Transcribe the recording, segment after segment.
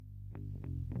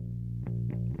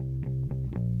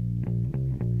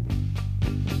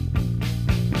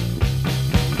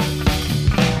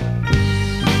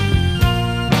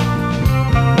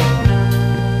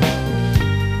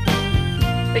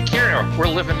We're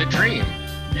living the dream.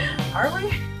 Are we?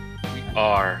 We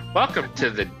are. Welcome to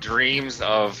the dreams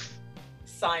of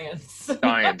Science.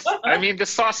 science. I mean, the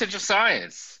sausage of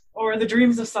science. Or the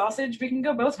dreams of sausage. We can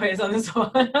go both ways on this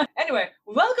one. Anyway,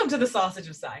 welcome to the sausage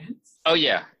of science. Oh,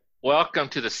 yeah. Welcome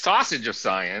to the sausage of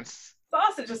science.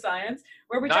 Sausage of science,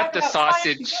 where we Not talk the about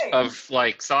sausage of,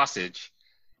 like, sausage.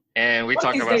 And we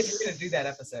talk these about... days we're going to do that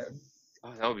episode.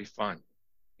 Oh, that would be fun.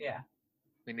 Yeah.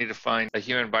 We need to find a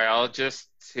human biologist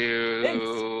to... Vince.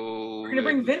 We're going to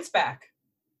bring Vince back.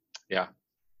 Yeah.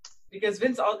 Because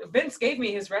Vince gave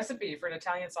me his recipe for an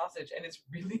Italian sausage, and it's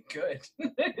really good.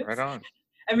 Right on.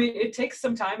 I mean, it takes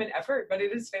some time and effort, but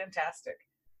it is fantastic.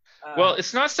 Well,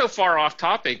 it's not so far off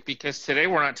topic because today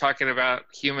we're not talking about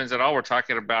humans at all. We're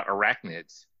talking about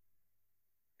arachnids.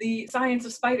 The science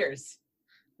of spiders.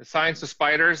 The science of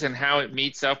spiders and how it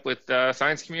meets up with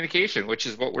science communication, which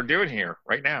is what we're doing here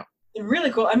right now.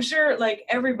 Really cool. I'm sure like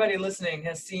everybody listening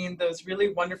has seen those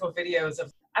really wonderful videos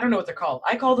of, I don't know what they're called.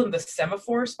 I call them the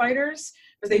semaphore spiders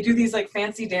because they do these like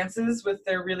fancy dances with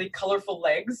their really colorful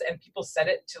legs and people set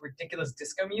it to ridiculous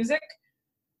disco music.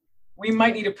 We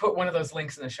might need to put one of those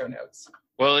links in the show notes.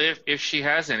 Well, if she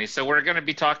has any. So we're going to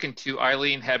be talking to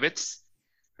Eileen Hebetz,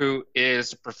 who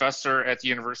is a professor at the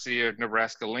University of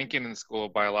Nebraska-Lincoln in the School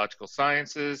of Biological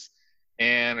Sciences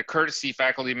and a courtesy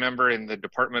faculty member in the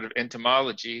Department of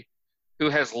Entomology, who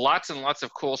has lots and lots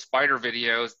of cool spider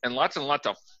videos and lots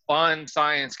of fun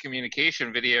science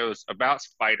communication videos about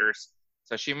spiders.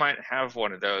 So she might have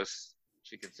one of those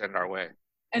she could send our way.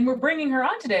 And we're bringing her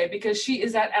on today because she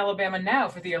is at Alabama Now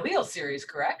for the Allele series,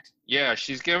 correct? Yeah,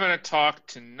 she's giving a talk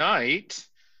tonight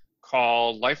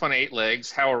called Life on Eight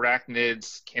Legs, How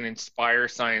Arachnids Can Inspire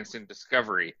Science and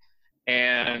Discovery.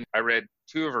 And I read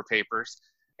two of her papers.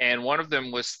 And one of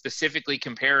them was specifically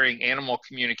comparing animal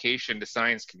communication to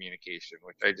science communication,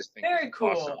 which I just think very is cool.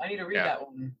 awesome. I need to read that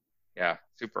one. Yeah,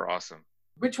 super awesome.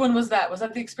 Which one was that? Was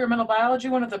that the experimental biology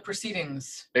one of the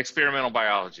proceedings? Experimental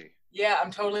biology. Yeah, I'm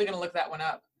totally going to look that one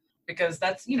up because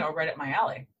that's, right at my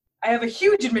alley. I have a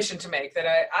huge admission to make that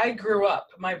I grew up.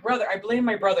 I blame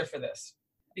my brother for this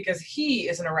because he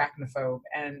is an arachnophobe.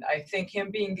 And I think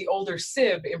him being the older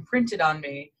sib imprinted on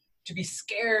me to be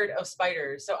scared of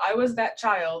spiders. So I was that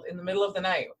child in the middle of the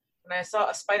night. When I saw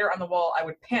a spider on the wall, I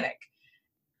would panic.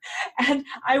 And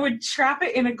I would trap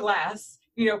it in a glass,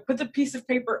 put the piece of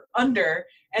paper under,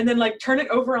 and then turn it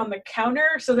over on the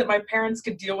counter so that my parents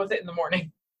could deal with it in the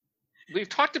morning. We've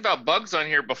talked about bugs on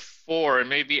here before, and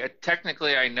maybe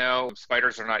technically I know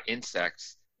spiders are not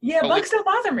insects. Yeah, bugs don't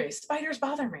bother me. Spiders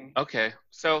bother me. Okay.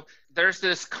 So there's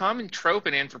this common trope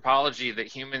in anthropology that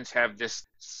humans have this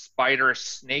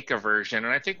spider-snake aversion.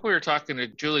 And I think we were talking to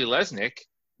Julie Lesnick,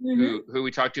 who we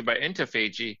talked to about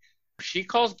entophagy. She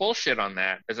calls bullshit on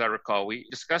that, as I recall. We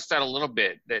discussed that a little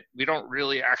bit, that we don't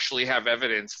really actually have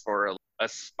evidence for a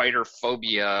spider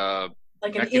phobia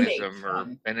mechanism or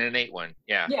an innate one.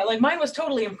 Yeah. Yeah, mine was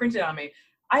totally imprinted on me.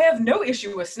 I have no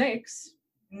issue with snakes.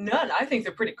 None. I think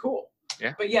they're pretty cool.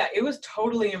 Yeah. But yeah, it was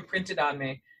totally imprinted on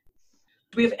me.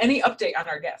 Do we have any update on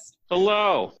our guest?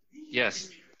 Hello. Yes.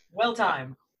 Well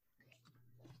timed.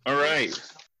 All right.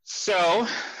 So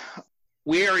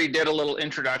we already did a little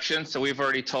introduction. So we've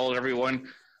already told everyone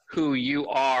who you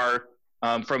are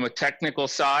from a technical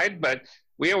side, but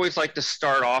we always like to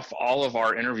start off all of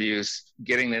our interviews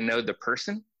getting to know the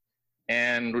person.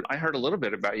 And I heard a little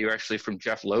bit about you actually from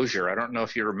Jeff Lozier. I don't know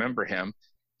if you remember him.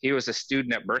 He was a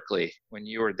student at Berkeley when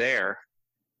you were there.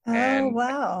 Oh,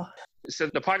 wow. So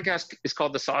the podcast is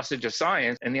called The Sausage of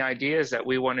Science. And the idea is that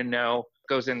we want to know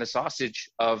what goes in the sausage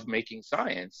of making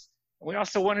science. And we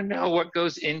also want to know what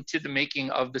goes into the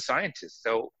making of the scientist.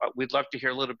 So we'd love to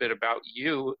hear a little bit about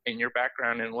you and your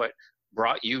background and what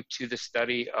brought you to the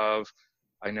study of,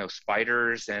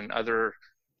 spiders and other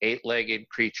eight-legged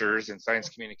creatures and science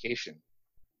communication.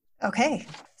 Okay.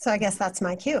 So I guess that's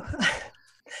my cue.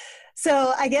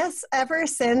 So I guess ever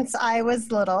since I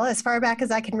was little, as far back as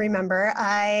I can remember,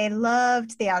 I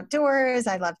loved the outdoors,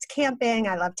 I loved camping,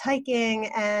 I loved hiking,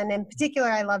 and in particular,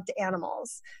 I loved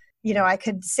animals. I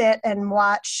could sit and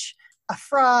watch a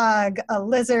frog, a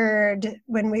lizard.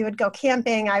 When we would go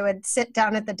camping, I would sit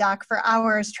down at the dock for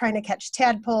hours trying to catch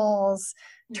tadpoles,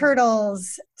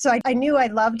 turtles. So I knew I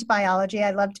loved biology,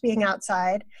 I loved being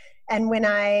outside. And when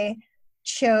I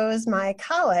chose my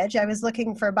college, I was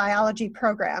looking for biology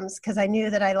programs because I knew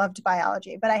that I loved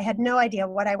biology, but I had no idea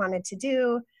what I wanted to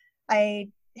do. I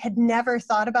had never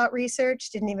thought about research,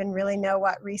 didn't even really know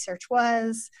what research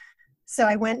was. So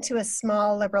I went to a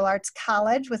small liberal arts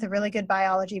college with a really good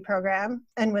biology program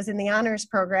and was in the honors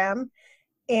program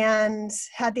and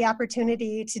had the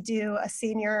opportunity to do a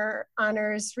senior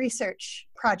honors research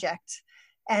project.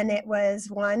 And it was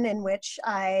one in which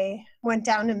I went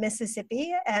down to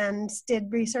Mississippi and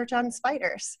did research on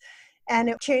spiders. And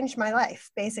it changed my life,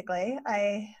 basically.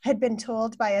 I had been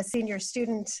told by a senior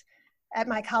student at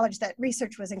my college that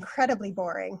research was incredibly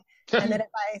boring. And that if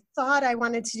I thought I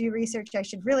wanted to do research, I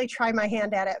should really try my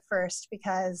hand at it first,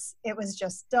 because it was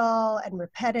just dull and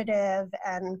repetitive,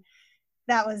 and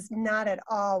that was not at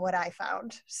all what I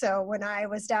found. So when I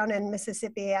was down in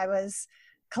Mississippi, I was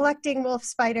collecting wolf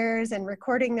spiders and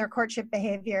recording their courtship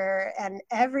behavior, and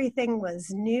everything was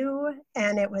new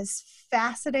and it was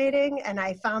fascinating, and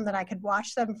I found that I could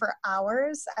watch them for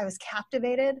hours. I was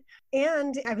captivated,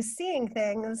 and I was seeing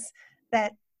things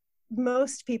that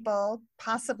most people,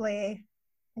 possibly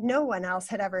no one else,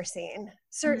 had ever seen.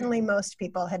 Certainly most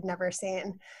people had never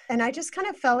seen. And I just kind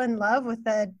of fell in love with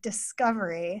the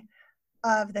discovery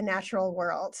of the natural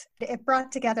world. It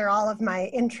brought together all of my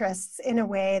interests in a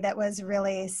way that was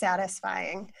really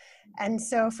satisfying. And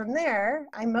so from there,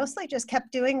 I mostly just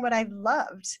kept doing what I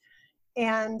loved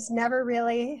and never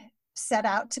really set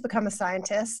out to become a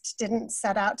scientist, didn't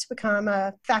set out to become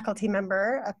a faculty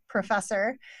member, a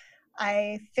professor.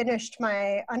 I finished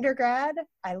my undergrad.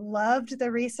 I loved the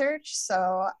research,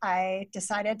 so I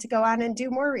decided to go on and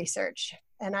do more research.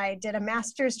 And I did a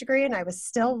master's degree, and I was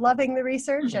still loving the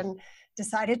research and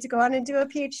decided to go on and do a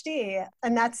PhD.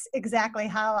 And that's exactly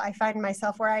how I find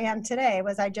myself where I am today,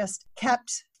 was I just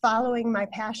kept following my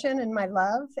passion and my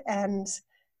love. And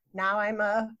now I'm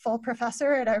a full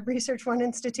professor at a Research One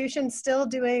institution, still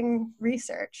doing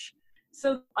research.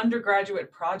 So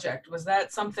undergraduate project, was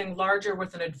that something larger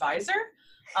with an advisor?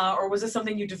 Or was it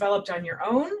something you developed on your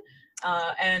own?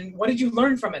 And what did you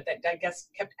learn from it that I guess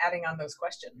kept adding on those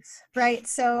questions? Right.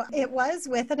 So it was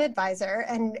with an advisor,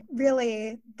 and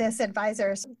really this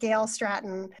advisor, Gail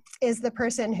Stratton, is the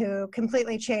person who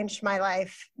completely changed my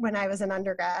life when I was an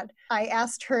undergrad. I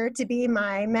asked her to be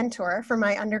my mentor for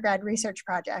my undergrad research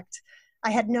project. I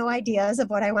had no ideas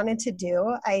of what I wanted to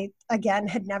do. I, again,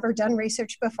 had never done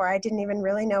research before. I didn't even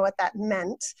really know what that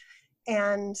meant.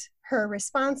 And her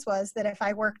response was that if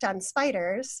I worked on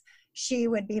spiders, she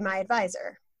would be my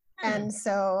advisor. And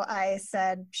so I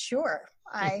said, sure.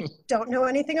 I don't know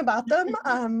anything about them.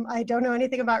 I don't know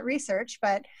anything about research,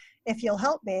 but if you'll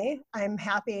help me, I'm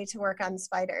happy to work on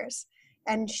spiders.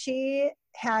 And she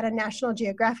had a National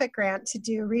Geographic grant to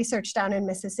do research down in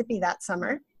Mississippi that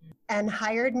summer and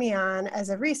hired me on as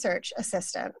a research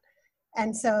assistant.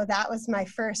 And so that was my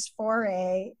first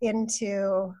foray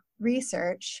into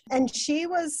research. And she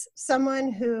was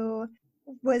someone who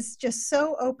was just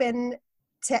so open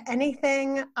to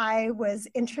anything I was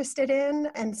interested in,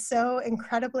 and so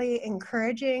incredibly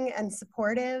encouraging and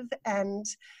supportive. And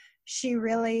she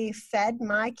really fed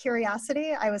my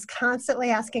curiosity. I was constantly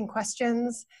asking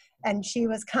questions, and she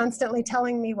was constantly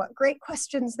telling me what great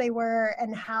questions they were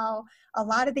and how a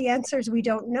lot of the answers we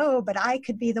don't know, but I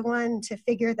could be the one to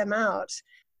figure them out.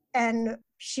 And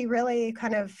she really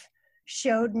kind of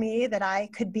showed me that I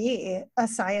could be a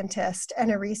scientist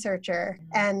and a researcher.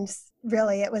 And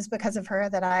really, it was because of her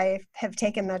that I have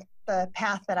taken the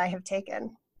path that I have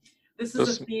taken. This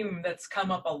is a theme that's come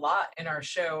up a lot in our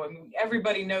show. I mean,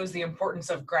 everybody knows the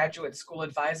importance of graduate school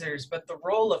advisors, but the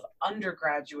role of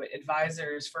undergraduate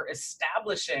advisors for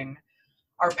establishing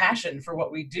our passion for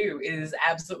what we do is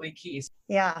absolutely key.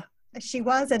 Yeah, she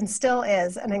was and still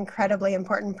is an incredibly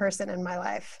important person in my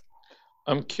life.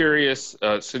 I'm curious,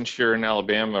 since you're in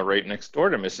Alabama, right next door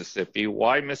to Mississippi,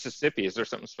 why Mississippi? Is there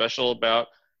something special about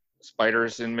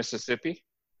spiders in Mississippi?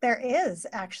 There is,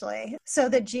 actually. So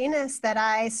the genus that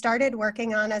I started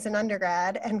working on as an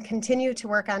undergrad and continue to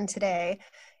work on today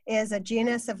is a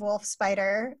genus of wolf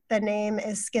spider. The name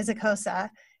is Schizocosa,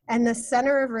 and the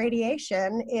center of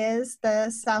radiation is the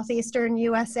southeastern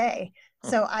USA.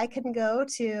 So I can go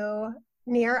to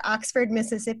near Oxford,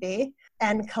 Mississippi,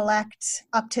 and collect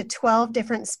up to 12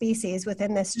 different species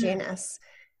within this genus.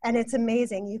 And it's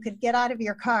amazing. You could get out of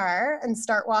your car and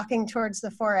start walking towards the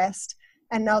forest,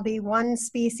 and there'll be one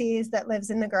species that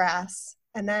lives in the grass.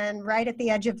 And then right at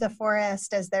the edge of the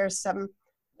forest, as there's some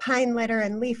pine litter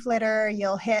and leaf litter,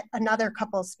 you'll hit another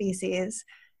couple species.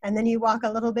 And then you walk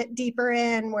a little bit deeper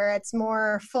in where it's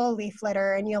more full leaf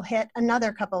litter, and you'll hit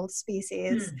another couple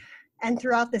species. And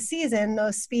throughout the season,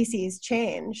 those species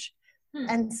change.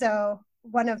 And so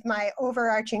one of my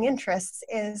overarching interests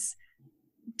is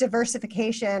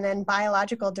diversification and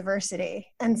biological diversity.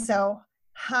 And so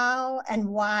how and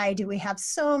why do we have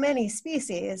so many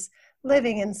species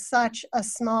living in such a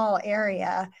small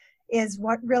area is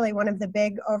what really one of the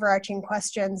big overarching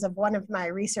questions of one of my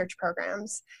research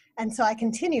programs. And so I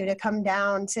continue to come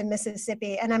down to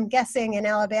Mississippi, and I'm guessing in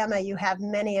Alabama you have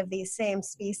many of these same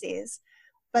species.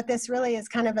 but this really is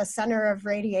kind of a center of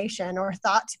radiation, or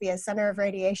thought to be a center of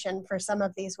radiation for some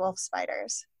of these wolf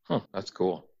spiders. Huh, that's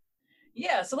cool.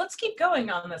 Yeah, so let's keep going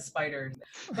on the spider.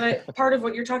 But part of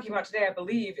what you're talking about today, I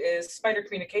believe, is spider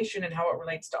communication and how it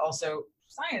relates to also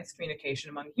science communication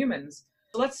among humans.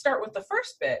 So let's start with the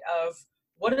first bit of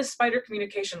what does spider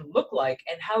communication look like,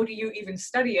 and how do you even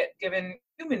study it given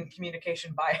human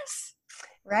communication bias?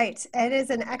 Right. It is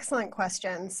an excellent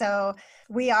question. So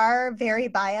we are very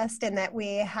biased in that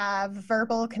we have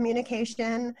verbal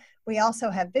communication. We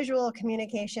also have visual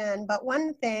communication. But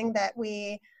one thing that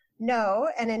we know,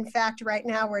 and in fact, right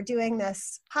now we're doing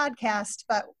this podcast,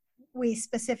 but we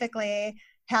specifically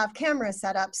have cameras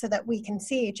set up so that we can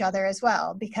see each other as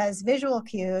well, because visual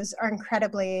cues are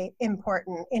incredibly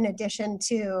important in addition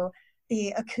to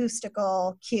the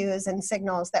acoustical cues and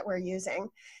signals that we're using.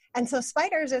 And so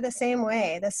spiders are the same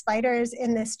way. The spiders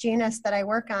in this genus that I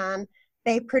work on,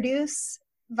 they produce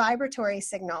vibratory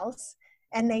signals,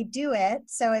 and they do it.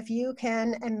 So if you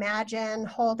can imagine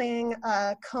holding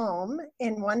a comb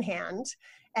in one hand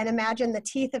and imagine the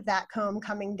teeth of that comb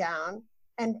coming down,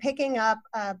 and picking up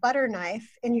a butter knife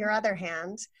in your other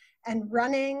hand and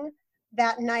running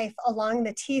that knife along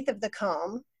the teeth of the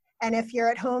comb. And if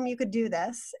you're at home, you could do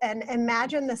this and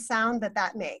imagine the sound that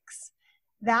that makes.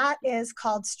 That is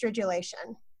called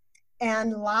stridulation.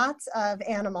 And lots of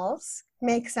animals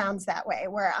make sounds that way,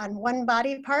 where on one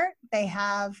body part, they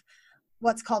have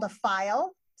what's called a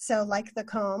file, so like the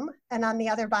comb, and on the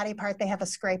other body part, they have a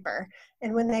scraper.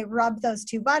 And when they rub those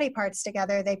two body parts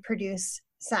together, they produce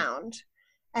sound.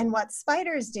 And what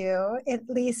spiders do, at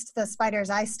least the spiders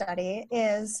I study,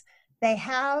 is they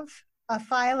have a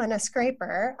file and a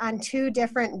scraper on two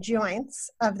different joints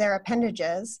of their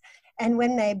appendages. And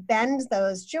when they bend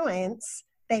those joints,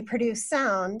 they produce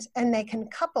sound, and they can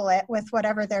couple it with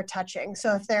whatever they're touching.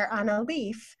 So if they're on a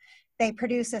leaf, they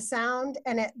produce a sound,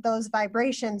 and those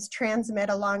vibrations transmit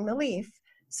along the leaf.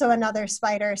 So another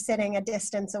spider sitting a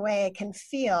distance away can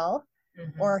feel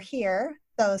or hear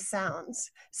those sounds.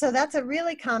 So that's a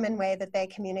really common way that they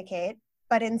communicate.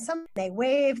 But in some, they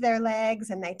wave their legs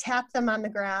and they tap them on the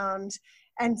ground.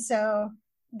 And so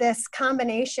this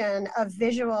combination of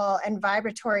visual and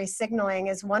vibratory signaling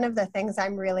is one of the things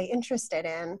I'm really interested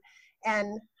in.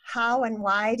 And how and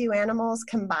why do animals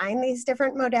combine these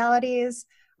different modalities?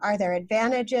 Are there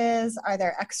advantages? Are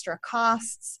there extra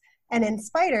costs? And in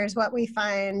spiders, what we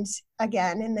find,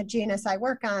 again, in the genus I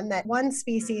work on, that one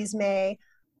species may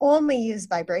only use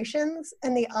vibrations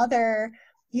and the other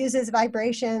uses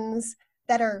vibrations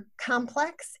that are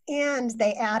complex, and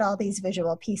they add all these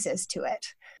visual pieces to it.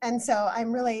 And so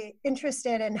I'm really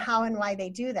interested in how and why they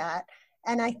do that.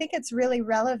 And I think it's really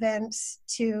relevant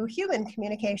to human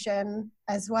communication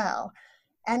as well.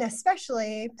 And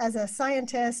especially as a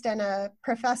scientist and a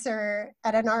professor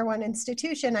at an R1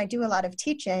 institution, I do a lot of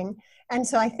teaching. And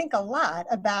so I think a lot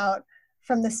about,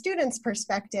 from the student's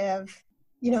perspective,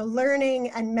 learning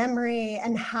and memory,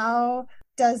 and how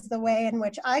does the way in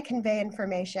which I convey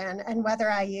information, and whether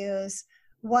I use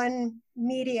one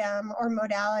medium or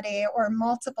modality or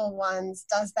multiple ones,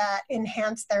 does that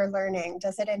enhance their learning?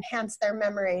 Does it enhance their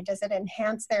memory? Does it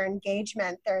enhance their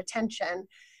engagement, their attention?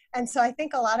 And so I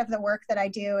think a lot of the work that I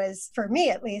do is, for me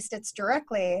at least, it's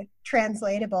directly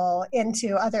translatable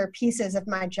into other pieces of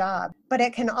my job. But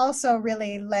it can also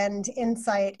really lend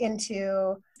insight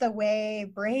into the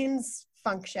way brains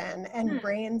function and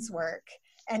brains work.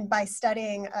 And by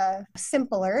studying a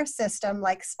simpler system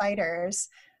like spiders,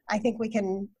 I think we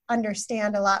can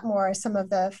understand a lot more some of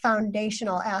the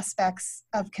foundational aspects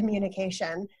of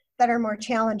communication that are more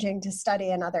challenging to study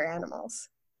in other animals.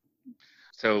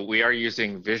 So we are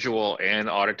using visual and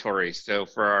auditory. So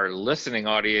for our listening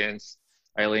audience,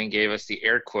 Eileen gave us the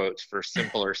air quotes for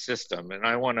simpler system. And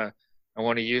I want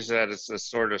to use that as a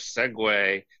sort of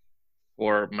segue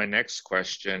for my next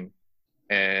question,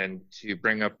 and to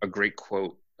bring up a great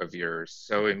quote of yours.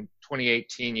 So in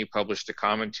 2018, you published a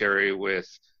commentary with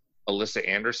Alyssa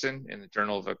Anderson in the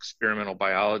Journal of Experimental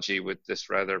Biology with this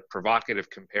rather provocative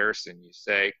comparison. You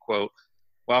say, quote,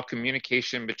 "While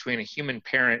communication between a human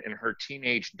parent and her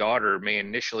teenage daughter may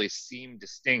initially seem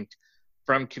distinct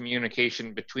from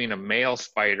communication between a male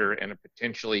spider and a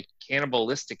potentially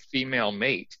cannibalistic female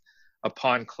mate,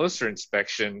 upon closer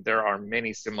inspection, there are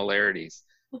many similarities."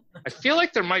 I feel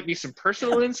like there might be some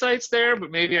personal insights there,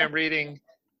 but maybe I'm reading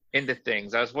into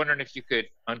things. I was wondering if you could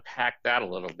unpack that a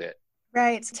little bit.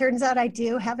 Right. Turns out I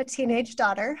do have a teenage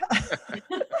daughter.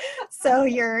 So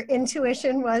your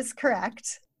intuition was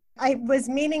correct. I was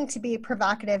meaning to be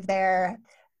provocative there,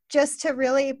 just to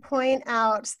really point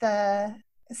out the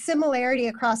similarity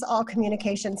across all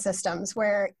communication systems,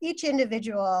 where each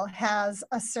individual has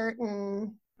a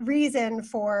certain reason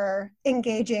for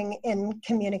engaging in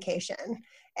communication.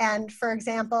 And for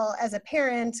example, as a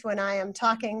parent, when I am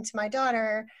talking to my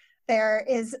daughter, there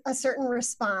is a certain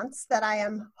response that I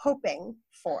am hoping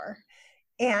for.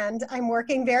 And I'm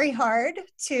working very hard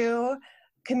to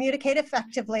communicate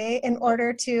effectively in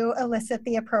order to elicit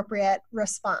the appropriate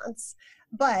response.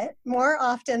 But more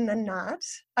often than not,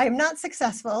 I'm not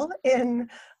successful in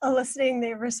eliciting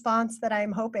the response that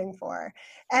I'm hoping for.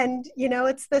 And,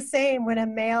 it's the same when a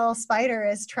male spider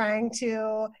is trying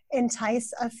to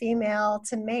entice a female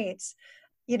to mate.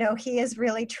 He is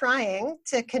really trying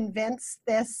to convince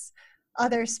this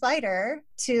other spider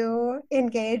to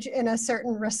engage in a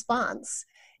certain response.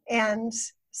 And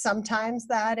sometimes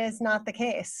that is not the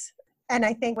case. And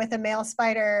I think with a male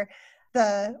spider,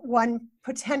 the one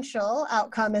potential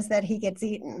outcome is that he gets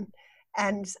eaten.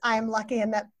 And I'm lucky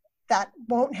in that that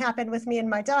won't happen with me and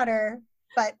my daughter,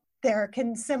 but there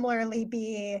can similarly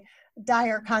be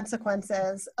dire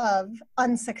consequences of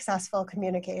unsuccessful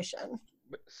communication.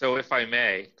 So if I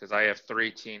may, because I have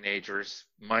 3 teenagers,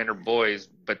 mine are boys,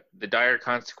 but the dire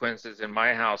consequences in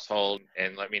my household,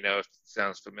 and let me know if it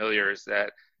sounds familiar, is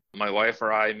that my wife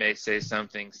or I may say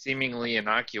something seemingly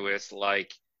innocuous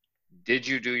like, did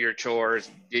you do your chores?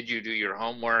 Did you do your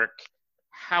homework?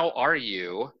 How are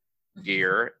you,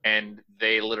 dear? And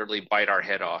they literally bite our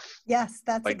head off. Yes,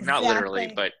 that's like exactly. Not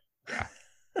literally, but yeah.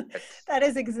 That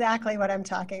is exactly what I'm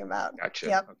talking about. Gotcha.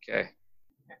 Yep. Okay.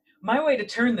 My way to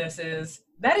turn this is,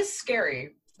 that is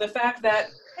scary. The fact that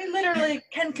they literally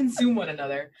can consume one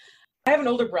another. I have an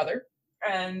older brother,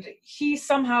 and he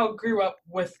somehow grew up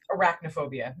with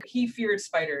arachnophobia. He feared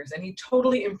spiders, and he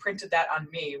totally imprinted that on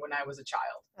me when I was a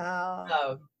child.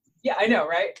 Oh. Yeah, I know,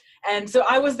 right? And so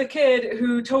I was the kid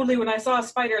who totally, when I saw a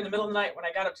spider in the middle of the night, when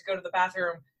I got up to go to the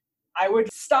bathroom, I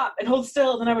would stop and hold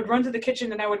still, and then I would run to the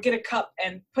kitchen and I would get a cup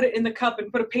and put it in the cup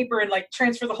and put a paper and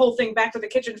transfer the whole thing back to the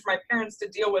kitchen for my parents to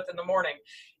deal with in the morning.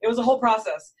 It was a whole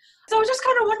process. So I was just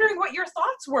kind of wondering what your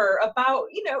thoughts were about,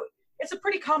 it's a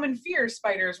pretty common fear,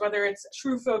 spiders, whether it's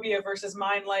true phobia versus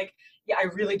mine, I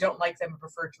really don't like them and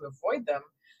prefer to avoid them,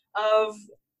 of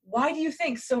why do you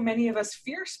think so many of us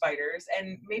fear spiders,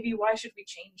 and maybe why should we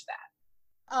change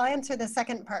that? I'll answer the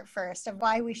second part first of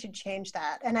why we should change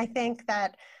that. And I think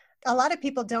that a lot of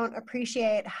people don't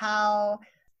appreciate how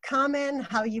common,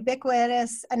 how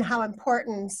ubiquitous, and how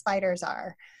important spiders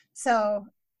are. So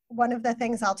one of the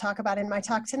things I'll talk about in my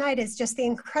talk tonight is just the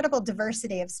incredible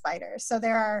diversity of spiders. So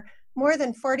there are more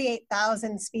than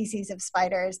 48,000 species of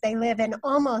spiders. They live in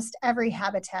almost every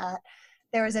habitat.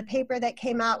 There was a paper that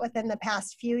came out within the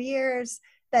past few years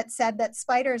that said that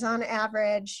spiders on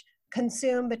average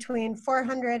consume between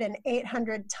 400 and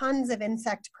 800 tons of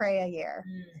insect prey a year.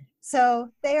 So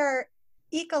they are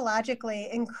ecologically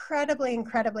incredibly,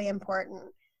 incredibly important.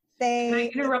 Can I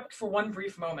interrupt for one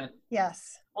brief moment?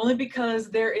 Yes. Only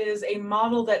because there is a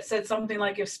model that said something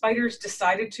like, if spiders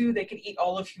decided to, they could eat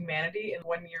all of humanity in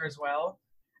 1 year as well.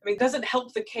 I mean, it doesn't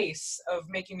help the case of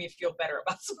making me feel better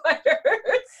about spiders.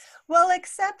 Well,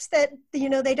 except that,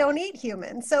 they don't eat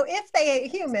humans. So if they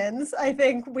ate humans, I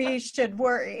think we should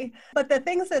worry. But the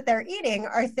things that they're eating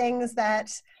are things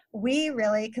that we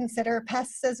really consider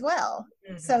pests as well.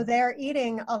 Mm-hmm. So they're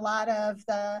eating a lot of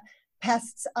the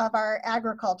pests of our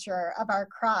agriculture, of our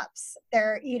crops.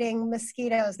 They're eating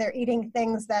mosquitoes. They're eating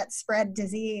things that spread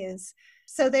disease.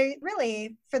 So they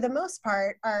really, for the most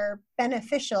part, are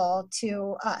beneficial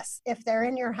to us. If they're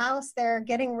in your house, they're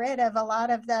getting rid of a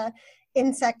lot of the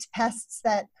insect pests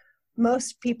that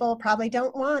most people probably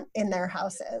don't want in their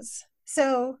houses.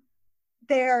 So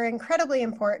they're incredibly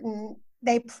important.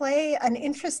 They play an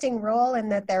interesting role in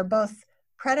that they're both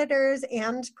predators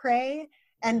and prey.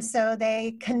 And so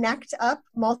they connect up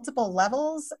multiple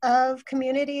levels of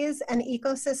communities and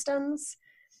ecosystems.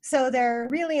 So they're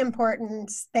really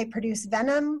important. They produce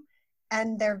venom,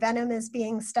 and their venom is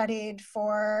being studied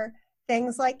for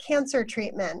things like cancer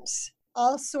treatment,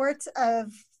 all sorts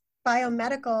of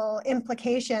biomedical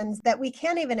implications that we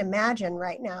can't even imagine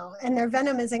right now. And their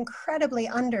venom is incredibly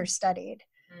understudied.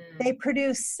 They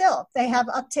produce silk. They have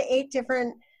up to 8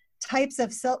 different types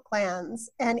of silk glands,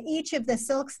 and each of the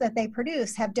silks that they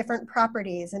produce have different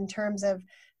properties in terms of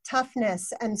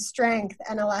toughness and strength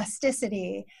and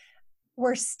elasticity.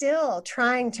 We're still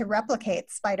trying to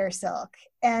replicate spider silk,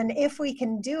 and if we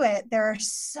can do it, there are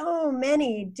so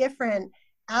many different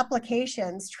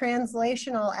applications,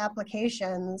 translational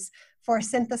applications for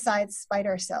synthesized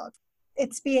spider silk.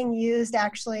 It's being used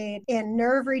actually in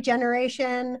nerve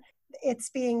regeneration. It's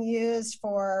being used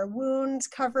for wound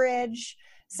coverage.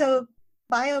 So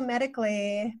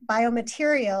biomedically,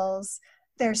 biomaterials,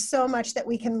 there's so much that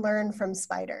we can learn from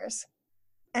spiders.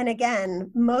 And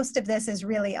again, most of this is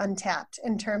really untapped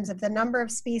in terms of the number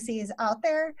of species out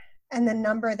there and the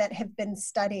number that have been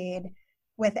studied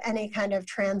with any kind of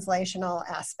translational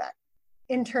aspect.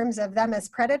 In terms of them as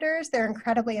predators, they're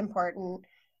incredibly important.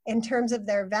 In terms of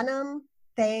their venom,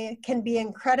 they can be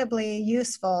incredibly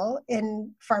useful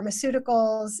in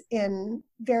pharmaceuticals, in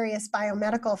various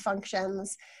biomedical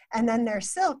functions, and then their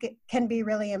silk can be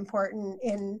really important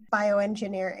in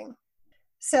bioengineering.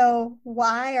 So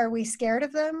why are we scared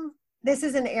of them? This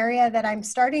is an area that I'm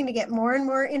starting to get more and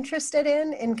more interested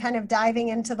in kind of diving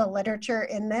into the literature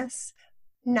in this.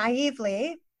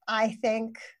 Naively, I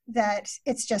think that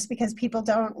it's just because people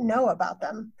don't know about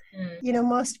them. You know,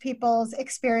 most people's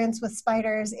experience with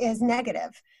spiders is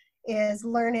negative, is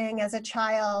learning as a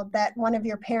child that one of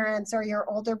your parents or your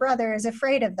older brother is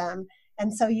afraid of them.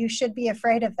 And so you should be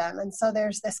afraid of them. And so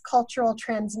there's this cultural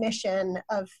transmission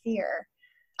of fear.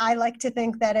 I like to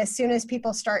think that as soon as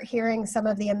people start hearing some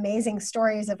of the amazing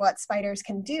stories of what spiders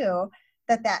can do,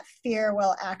 that fear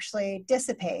will actually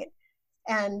dissipate,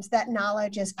 and that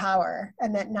knowledge is power,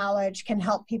 and that knowledge can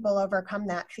help people overcome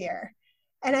that fear.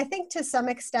 And I think to some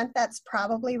extent that's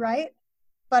probably right,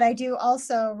 but I do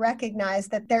also recognize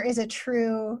that there is a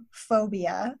true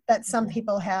phobia that some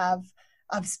people have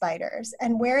of spiders.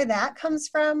 And where that comes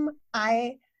from,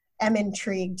 I am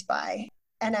intrigued by.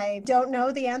 And I don't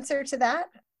know the answer to that,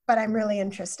 but I'm really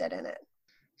interested in it.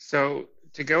 So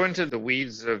to go into the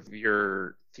weeds of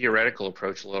your theoretical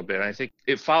approach a little bit, I think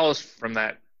it follows from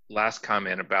that last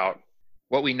comment about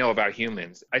what we know about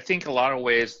humans. I think a lot of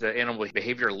ways the animal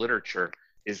behavior literature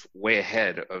is way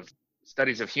ahead of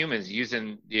studies of humans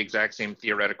using the exact same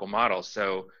theoretical model.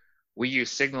 So we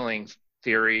use signaling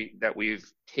theory that we've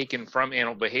taken from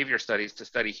animal behavior studies to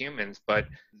study humans, but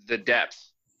the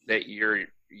depth that you're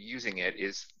using it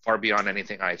is far beyond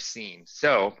anything I've seen.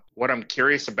 So what I'm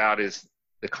curious about is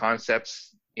the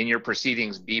concepts in your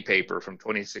Proceedings B paper from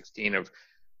 2016 of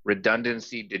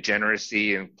redundancy,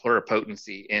 degeneracy, and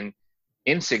pluripotency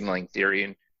in signaling theory.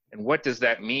 And what does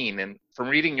that mean? And from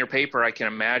reading your paper, I can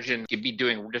imagine you'd be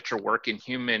doing richer work in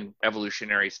human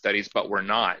evolutionary studies, but we're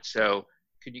not. So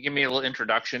could you give me a little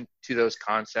introduction to those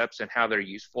concepts and how they're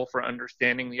useful for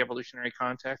understanding the evolutionary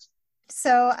context?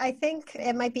 So I think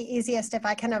it might be easiest if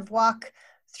I kind of walk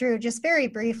through just very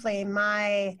briefly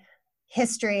my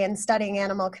history in studying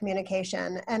animal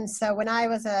communication. And so when I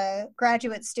was a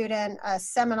graduate student, a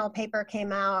seminal paper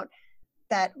came out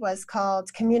that was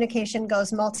called Communication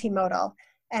Goes Multimodal.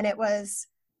 And it was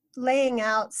laying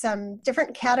out some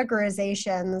different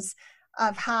categorizations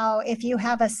of how if you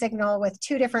have a signal with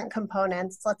two different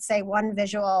components, let's say one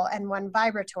visual and one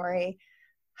vibratory,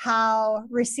 how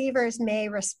receivers may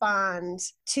respond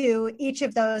to each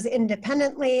of those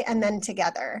independently and then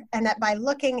together. And that by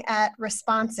looking at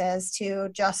responses to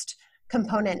just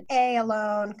component A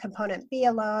alone, component B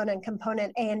alone, and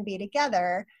component A and B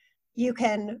together, you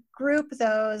can group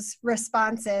those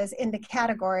responses into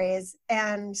categories.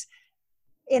 And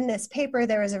in this paper,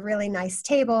 there was a really nice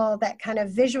table that kind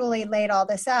of visually laid all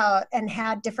this out and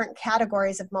had different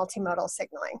categories of multimodal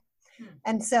signaling.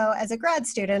 And so as a grad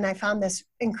student, I found this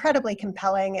incredibly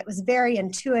compelling. It was very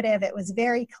intuitive. It was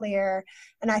very clear.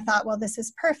 And I thought, well, this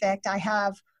is perfect. I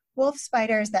have wolf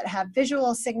spiders that have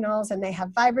visual signals and they have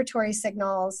vibratory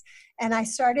signals. And I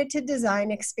started to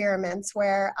design experiments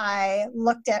where I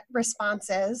looked at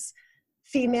responses,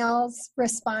 females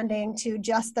responding to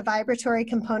just the vibratory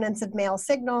components of male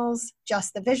signals,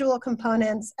 just the visual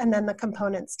components, and then the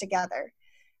components together.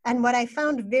 And what I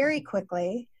found very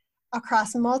quickly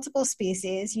across multiple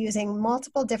species using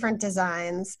multiple different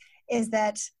designs is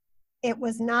that it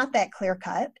was not that clear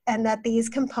cut and that these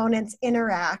components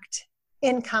interact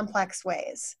in complex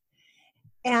ways.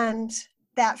 And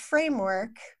that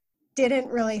framework didn't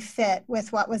really fit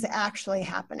with what was actually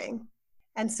happening.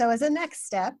 And so as a next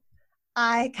step,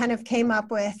 I kind of came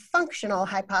up with functional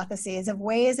hypotheses of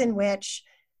ways in which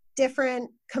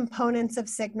different components of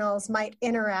signals might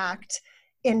interact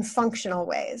in functional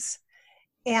ways.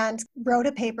 And wrote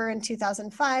a paper in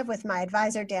 2005 with my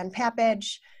advisor, Dan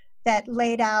Papage, that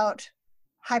laid out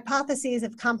hypotheses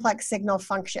of complex signal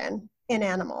function in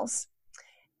animals.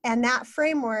 And that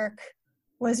framework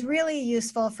was really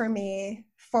useful for me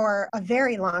for a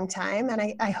very long time,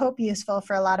 and I hope useful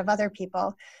for a lot of other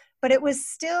people. But it was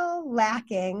still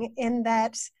lacking in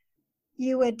that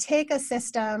you would take a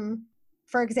system,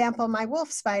 for example, my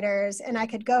wolf spiders, and I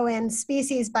could go in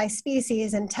species by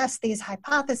species and test these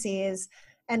hypotheses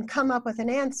and come up with an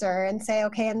answer and say,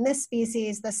 okay, in this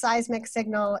species, the seismic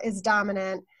signal is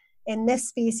dominant. In this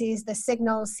species, the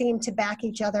signals seem to back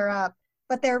each other up.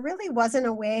 But there really wasn't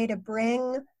a way to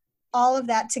bring all of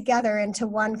that together into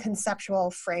one conceptual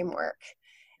framework.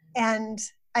 And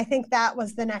I think that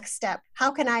was the next step. How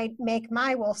can I make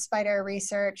my wolf spider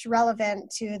research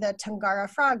relevant to the Tungara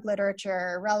frog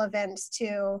literature, relevant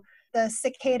to the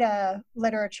cicada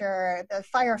literature, the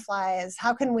fireflies?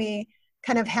 How can we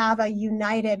kind of have a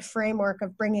united framework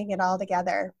of bringing it all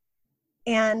together?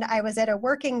 And I was at a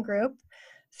working group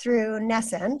through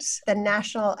NESCENT, the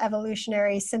National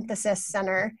Evolutionary Synthesis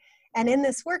Center. And in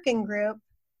this working group,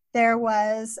 there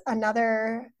was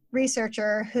another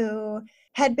researcher who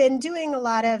had been doing a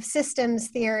lot of systems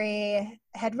theory,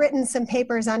 had written some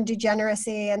papers on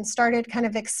degeneracy, and started kind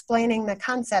of explaining the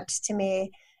concept to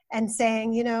me and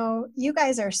saying, you know, you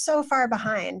guys are so far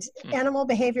behind. Animal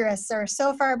behaviorists are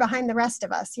so far behind the rest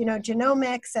of us. You know,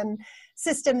 genomics and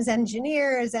systems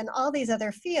engineers and all these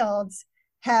other fields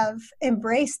have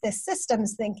embraced this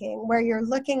systems thinking where you're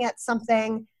looking at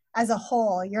something as a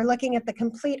whole. You're looking at the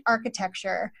complete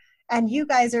architecture. And you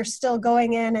guys are still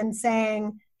going in and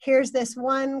saying, here's this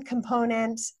one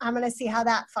component, I'm going to see how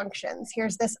that functions.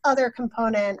 Here's this other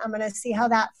component, I'm going to see how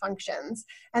that functions.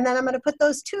 And then I'm going to put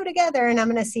those two together and I'm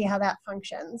going to see how that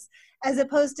functions. As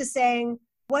opposed to saying,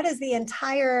 what does the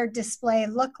entire display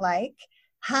look like?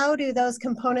 How do those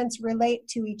components relate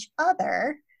to each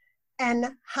other?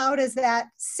 And how does that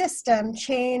system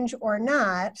change or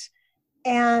not?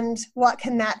 And what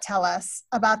can that tell us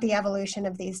about the evolution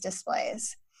of these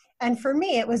displays? And for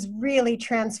me, it was really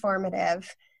transformative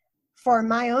for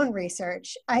my own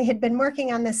research. I had been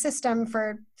working on this system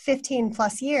for 15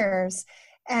 plus years,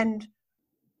 and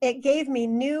it gave me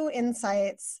new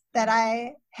insights that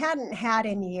I hadn't had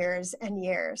in years and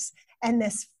years, and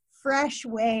this fresh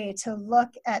way to look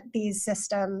at these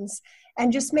systems,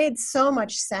 and just made so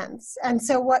much sense. And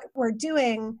so what we're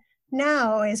doing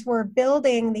now is we're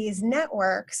building these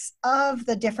networks of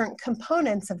the different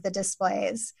components of the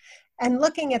displays and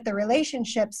looking at the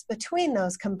relationships between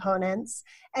those components,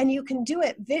 and you can do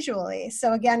it visually.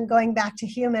 So again, going back to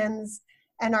humans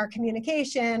and our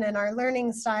communication and our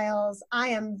learning styles, I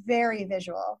am very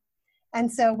visual.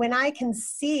 And so when I can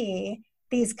see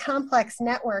these complex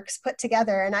networks put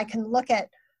together and I can look at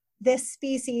this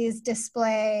species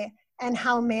display and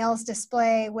how males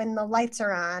display when the lights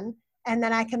are on, and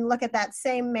then I can look at that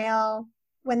same male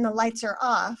when the lights are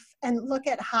off and look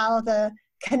at how the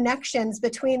connections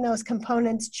between those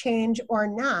components change or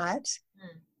not,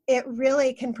 it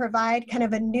really can provide kind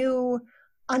of a new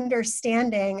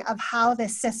understanding of how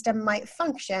this system might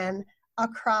function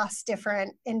across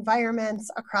different environments,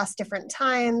 across different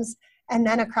times, and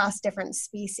then across different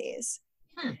species.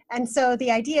 And so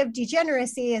the idea of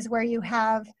degeneracy is where you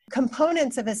have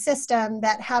components of a system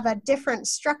that have a different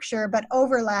structure but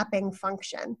overlapping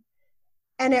function.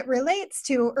 And it relates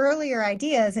to earlier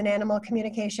ideas in animal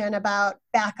communication about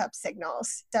backup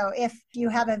signals. So if you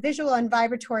have a visual and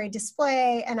vibratory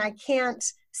display and I can't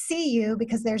see you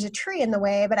because there's a tree in the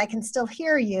way, but I can still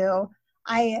hear you,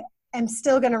 I am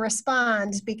still going to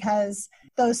respond because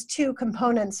those two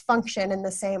components function in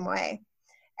the same way.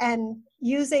 And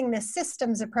using the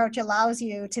systems approach allows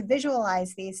you to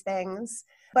visualize these things,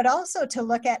 but also to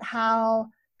look at how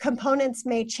components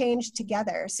may change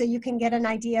together. So you can get an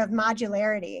idea of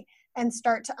modularity and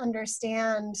start to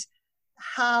understand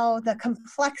how the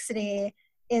complexity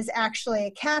is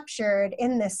actually captured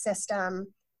in this system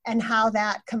and how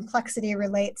that complexity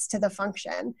relates to the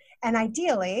function. And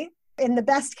ideally, in the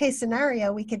best case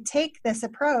scenario, we could take this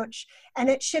approach and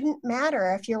it shouldn't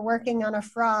matter if you're working on a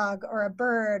frog or a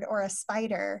bird or a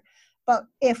spider. But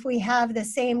if we have the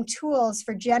same tools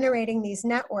for generating these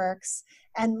networks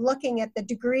and looking at the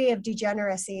degree of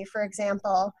degeneracy, for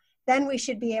example, then we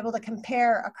should be able to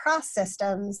compare across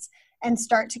systems and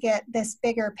start to get this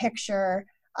bigger picture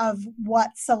of what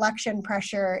selection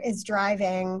pressure is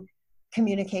driving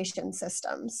communication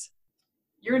systems.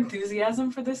 Your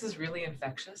enthusiasm for this is really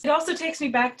infectious. It also takes me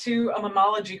back to a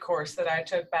mammalogy course that I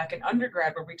took back in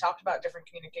undergrad where we talked about different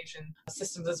communication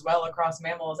systems as well across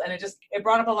mammals. And it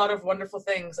brought up a lot of wonderful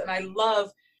things. And I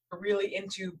love really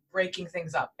into breaking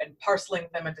things up and parceling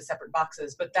them into separate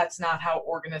boxes, but that's not how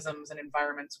organisms and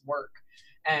environments work.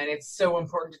 And it's so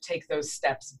important to take those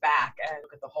steps back and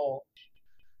look at the whole.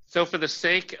 So for the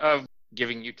sake of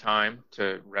giving you time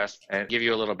to rest and give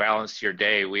you a little balance to your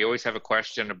day, we always have a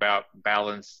question about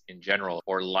balance in general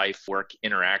or life-work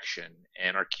interaction,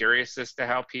 and are curious as to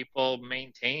how people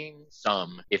maintain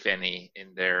some, if any,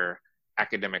 in their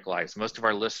academic lives. Most of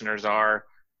our listeners are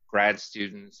grad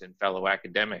students and fellow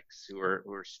academics who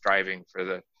are striving for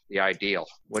the ideal.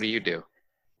 What do you do?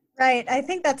 Right. I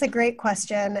think that's a great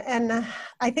question. And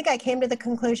I think I came to the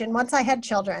conclusion, once I had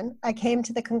children, I came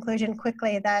to the conclusion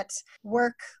quickly that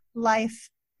work-life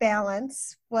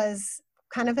balance was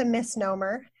kind of a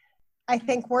misnomer. I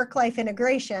think work-life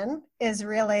integration is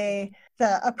really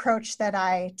the approach that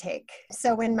I take.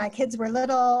 So when my kids were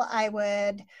little, I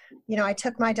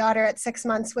took my daughter at 6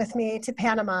 months with me to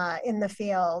Panama in the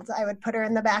field. I would put her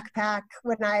in the backpack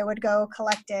when I would go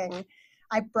collecting.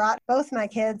 I brought both my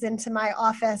kids into my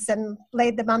office and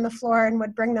laid them on the floor and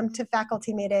would bring them to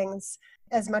faculty meetings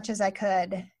as much as I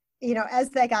could. As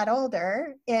they got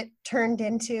older, it turned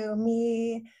into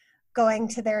me going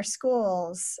to their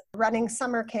schools, running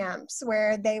summer camps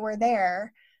where they were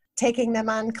there, taking them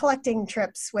on collecting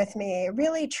trips with me,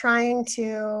 really trying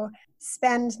to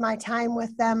spend my time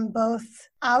with them both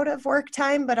out of work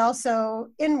time, but also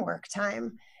in work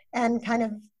time, and kind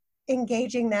of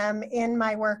engaging them in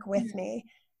my work with me.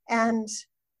 And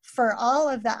for all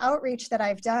of the outreach that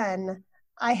I've done,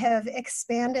 I have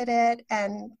expanded it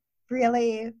and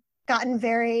really gotten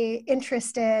very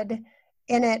interested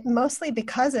in it, mostly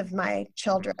because of my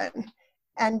children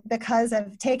and because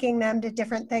of taking them to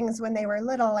different things when they were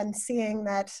little and seeing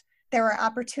that there were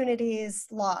opportunities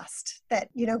lost, that,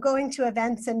 going to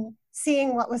events and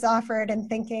seeing what was offered and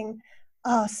thinking,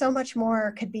 oh, so much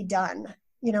more could be done.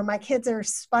 My kids are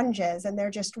sponges and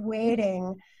they're just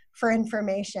waiting for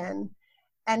information.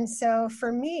 And so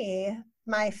for me,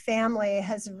 my family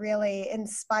has really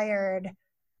inspired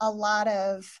a lot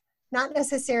of, not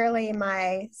necessarily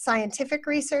my scientific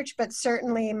research, but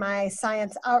certainly my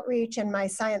science outreach and my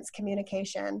science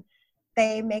communication.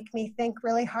 They make me think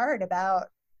really hard about,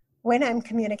 when I'm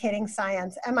communicating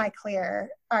science, am I clear?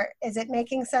 Is it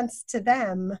making sense to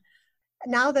them?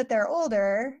 Now that they're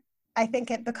older, I think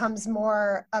it becomes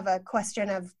more of a question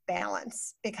of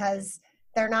balance, because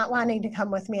they're not wanting to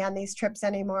come with me on these trips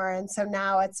anymore. And so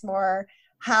now it's more,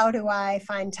 how do I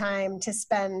find time to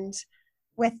spend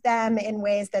with them in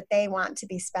ways that they want to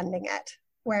be spending it?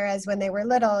 Whereas when they were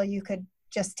little, you could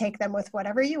just take them with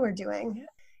whatever you were doing.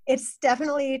 It's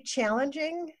definitely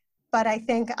challenging, but I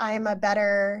think I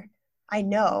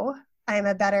know I'm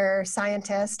a better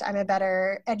scientist, I'm a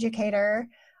better educator,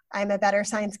 I'm a better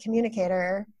science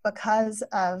communicator because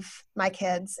of my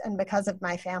kids and because of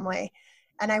my family.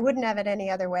 And I wouldn't have it any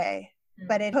other way.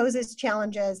 But it poses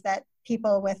challenges that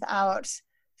people without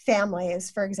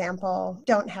families, for example,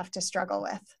 don't have to struggle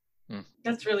with.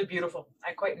 That's really beautiful.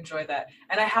 I quite enjoy that.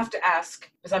 And I have to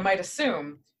ask, as I might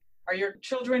assume, are your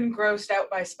children grossed out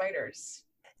by spiders?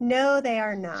 No, they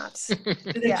are not.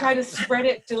 Do they try to spread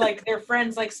it to their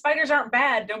friends, spiders aren't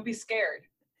bad, don't be scared?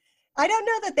 I don't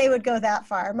know that they would go that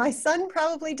far. My son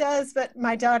probably does, but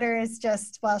my daughter is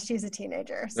just, she's a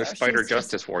teenager. They're spider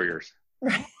justice warriors.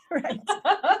 Right.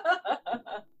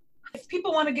 If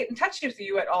people want to get in touch with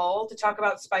you at all to talk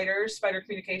about spiders, spider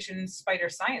communication, spider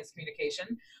science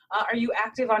communication, are you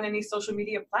active on any social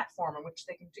media platform on which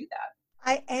they can do that?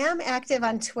 I am active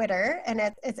on Twitter, and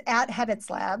it's at Hebbets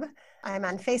Lab. I'm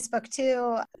on Facebook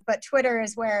too, but Twitter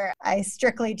is where I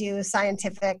strictly do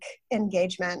scientific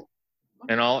engagement.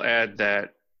 And I'll add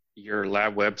that your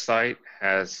lab website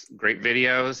has great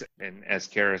videos. And as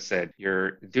Kara said,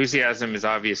 your enthusiasm is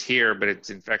obvious here, but it's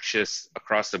infectious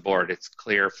across the board. It's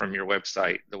clear from your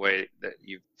website, the way that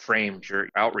you've framed your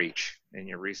outreach and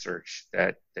your research,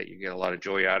 that you get a lot of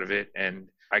joy out of it. And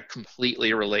I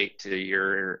completely relate to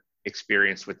your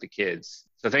experience with the kids.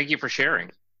 So thank you for sharing.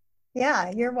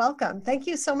 Yeah, you're welcome. Thank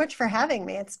you so much for having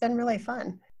me. It's been really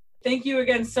fun. Thank you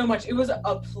again so much. It was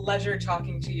a pleasure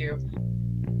talking to you.